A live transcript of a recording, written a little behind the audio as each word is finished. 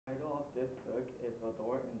The title of this book is A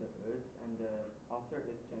Door in the Woods, and the author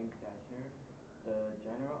is James Dashner. The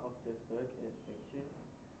genre of this book is fiction,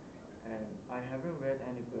 and I haven't read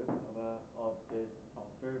any books of this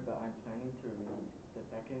author, but I'm planning to read the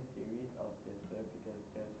second series of this book because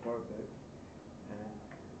there's 4 books, and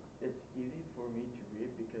it's easy for me to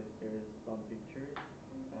read because there's some pictures,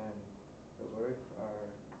 and the words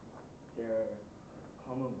they're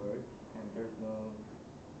common words, and there's no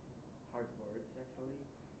hard words actually.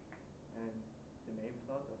 And the main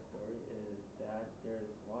plot of story is that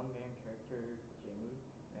there's one main character, Jimmy,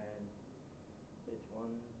 and it's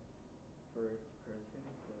one first person,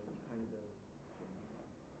 so it's kind of Jimmy.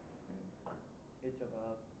 And it's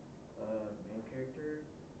about a main character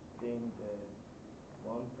seeing the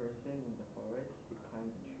one person in the forest. He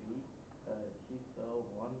climbed a tree. He saw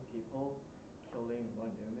one people killing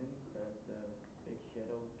one woman, but the big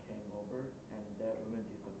shadow came over and that woman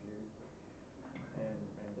disappeared and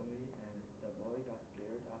randomly, and the boy got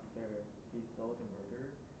scared after he saw the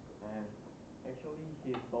murder, and actually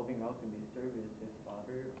he's solving out the mystery with his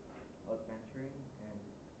father adventuring, and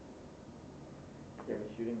they're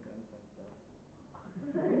shooting guns and stuff.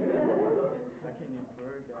 I can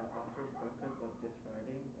infer that author's purpose of this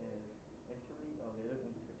writing is actually a little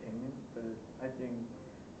entertainment, but I think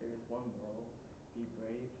there is one moral: be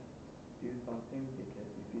brave, do something, because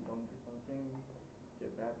if you don't do something, the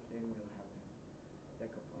bad thing will happen.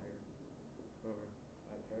 Like a fire. Or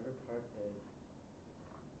my favorite part is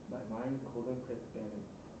my mind couldn't quit spinning,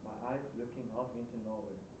 my eyes looking off into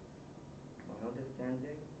nowhere, my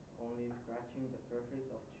understanding only scratching the surface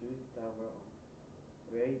of truths that were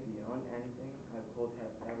way beyond anything I could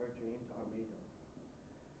have ever dreamed or made of.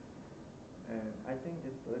 And I think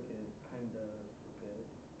this book is kind of good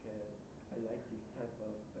because I like this type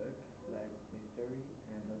of book, like mystery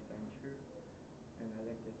and adventure, and I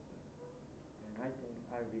like this book. And I think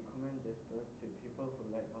I recommend this book to people who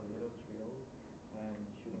like a little thrill and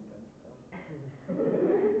shooting gun stuff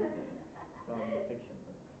from fiction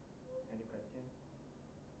books. Any questions?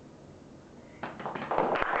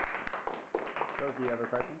 So, do you have a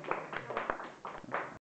question?